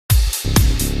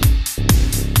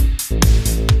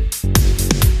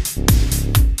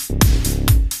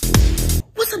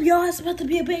It's about to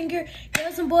be a banger.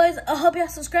 Listen, boys, I hope y'all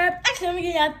subscribe. Actually, I'm gonna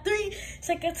give y'all 3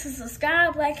 seconds to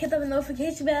subscribe, like, hit the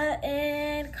notification bell,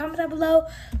 and comment down below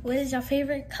what is your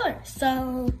favorite color.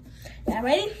 So, y'all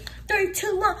ready? 3,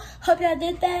 2, 1. Hope y'all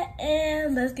did that,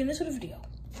 and let's get into the video.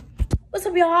 What's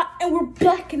up, y'all? And we're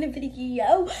back in the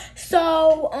video.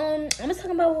 So, I'm gonna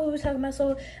talk about what we were talking about.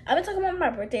 So, I've been talking about my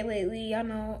birthday lately. Y'all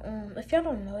know, if y'all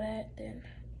don't know that, then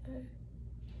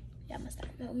y'all must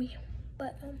not know me.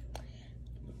 But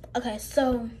okay,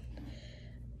 so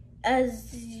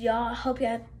as y'all, hope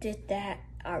y'all did that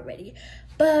already.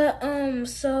 But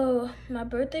so my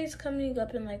birthday's coming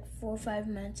up in like 4 or 5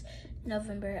 months.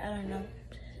 November, I don't know.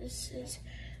 This is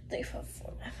 3, 4,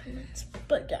 5 months.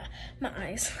 But yeah, my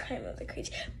eyes, I know they're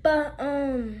crazy. But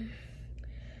I'm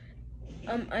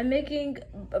making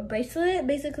a bracelet.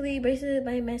 Basically, bracelet.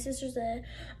 My sister said,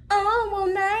 "Oh, well,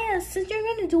 nice. Since you're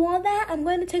gonna do all that, I'm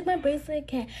going to take my bracelet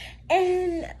kit."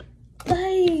 And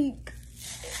like,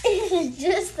 it's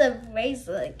just a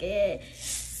bracelet kit.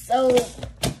 So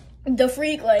the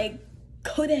freak, like,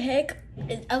 who the heck?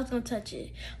 I was gonna touch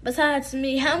it. Besides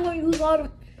me, how I'm gonna use all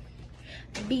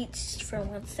the beats for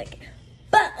 1 second.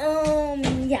 But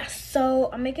yeah. So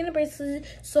I'm making a bracelet.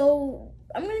 So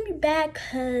I'm gonna be back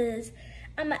because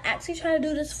I'm actually trying to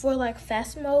do this for like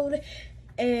fast mode,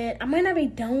 and I might not be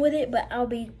done with it, but I'll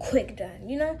be quick done,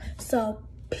 you know? So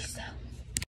peace out.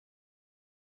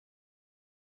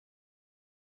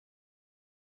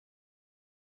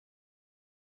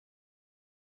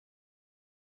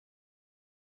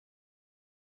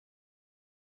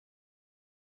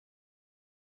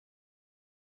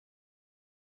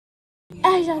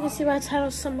 As y'all can see by the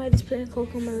title, somebody's playing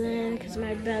Coco Melon because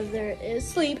my brother is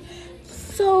asleep.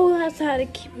 So that's how to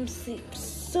keep him asleep.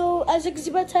 So as you can see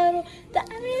by the title,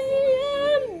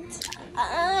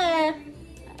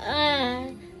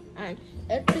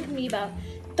 it took me about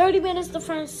 30 minutes to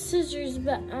find scissors,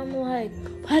 but I'm like,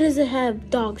 why does it have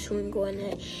dog chewing going in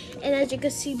it? And as you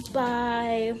can see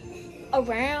by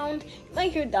around, you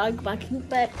might hear dog barking,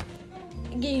 but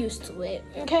get used to it,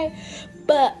 okay?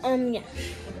 But yeah.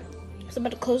 So I'm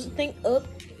about to close the thing up.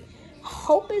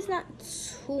 Hope it's not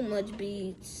too much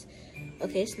beads.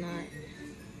 Okay, it's not.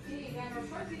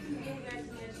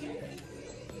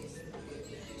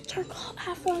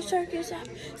 Afro circus.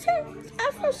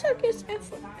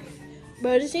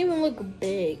 Bro, this even look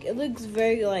big. It looks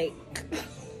very like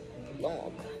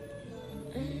long.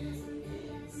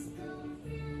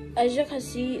 As you can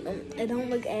see, it don't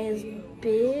look as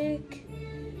big.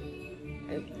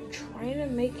 I'm trying to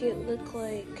make it look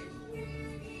like.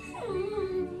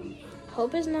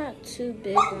 Hope it's not too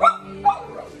big on me.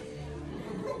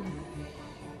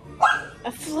 I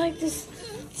feel like this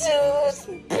is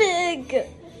too big.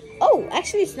 Oh,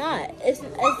 actually it's not. It's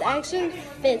actually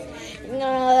fits.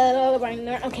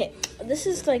 Okay, this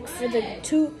is like for the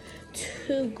two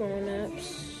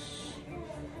grown-ups.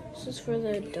 This is for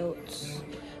the adults.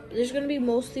 But there's gonna be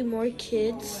mostly more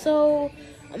kids, so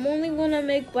I'm only gonna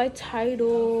make by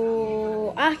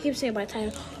title. I keep saying by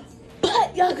title.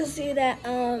 But y'all can see that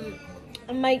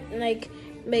I might like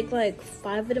make like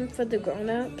 5 of them for the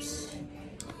grown-ups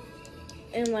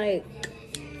and like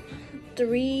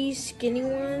 3 skinny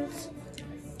ones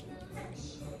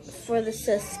for the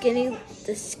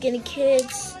skinny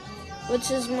kids,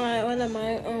 which is one of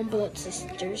my blood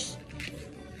sisters.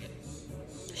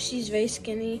 She's very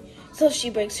skinny, so if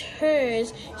she breaks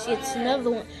hers, she gets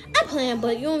another one. I plan,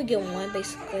 but you only get one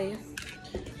basically.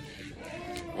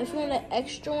 If you want an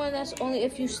extra one, that's only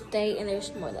if you stay and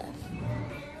there's more left.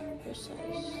 Your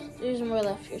size. There's more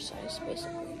left your size,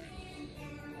 basically.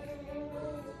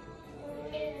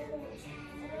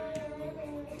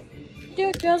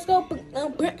 There, girls, go.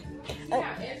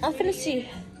 I'm finna see.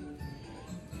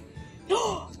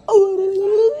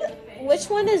 Which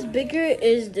one is bigger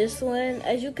is this one.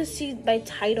 As you can see by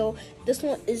title, this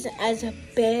one isn't as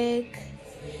big.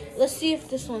 Let's see if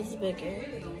this one's bigger.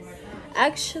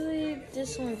 Actually,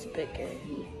 this one's bigger.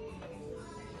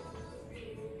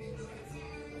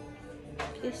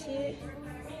 You see it?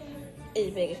 It's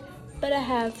bigger. But I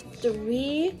have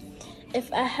 3.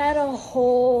 If I had a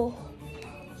whole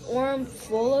arm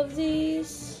full of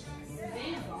these,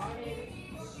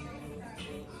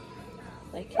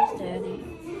 like his daddy.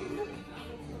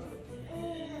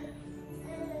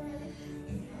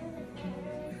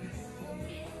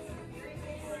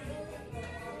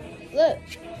 Look.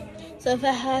 So if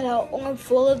I had an arm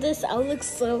full of this, I look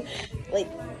so, like,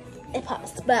 it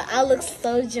pops, but I look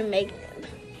so Jamaican.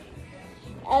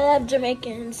 I love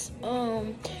Jamaicans.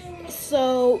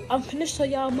 So I'm gonna show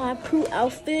y'all my pro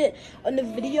outfit on the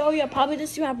video. Y'all probably didn't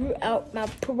see my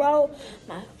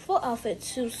full outfit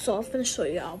too. So I'm gonna show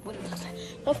y'all what it looks like.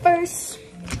 But first,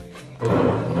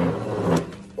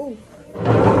 ooh,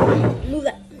 move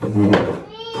that.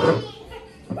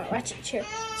 Ratchet chair.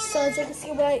 So as you can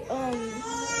see, my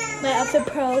outfit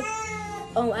pro.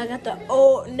 I got the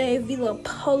old navy little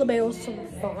polar bear with some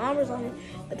flowers on it.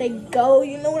 But they go,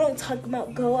 you know what I'm talking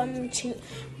about, go, I'm cheap.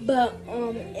 But,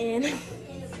 and,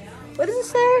 what does it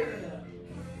say?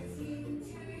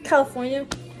 California,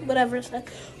 whatever it says.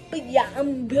 But yeah,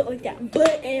 I'm built like that.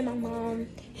 But, and my mom,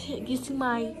 you see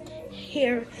my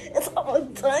hair, it's all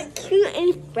done, cute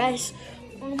and fresh.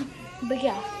 But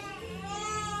yeah.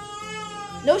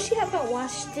 No, she haven't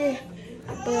washed it,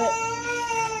 but,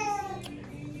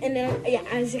 and then, yeah,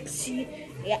 as you can see,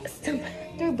 I got some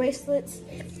 3 bracelets,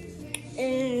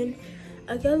 and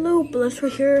I got a little blush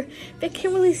right here. If you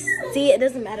can't really see it, it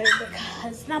doesn't matter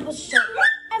because it's not supposed to show.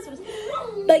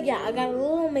 But yeah, I got a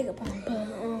little makeup on, but,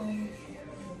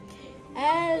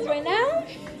 as right now,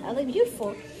 I look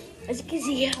beautiful. As you can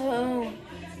see, I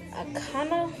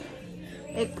kind of,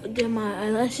 like, did my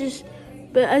eyelashes,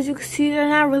 but as you can see, they're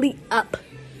not really up.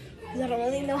 I don't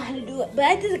really know how to do it, but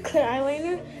I did a clear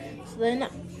eyeliner, so they're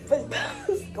not.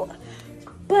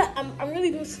 But I'm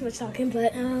really doing so much talking.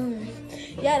 But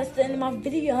yeah, that's the end of my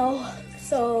video.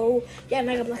 So yeah, and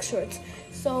I got black shorts.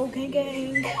 So gang,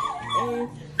 and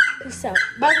peace out.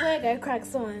 By the way, I got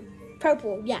cracks on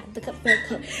purple. Yeah, the color.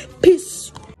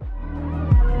 Peace.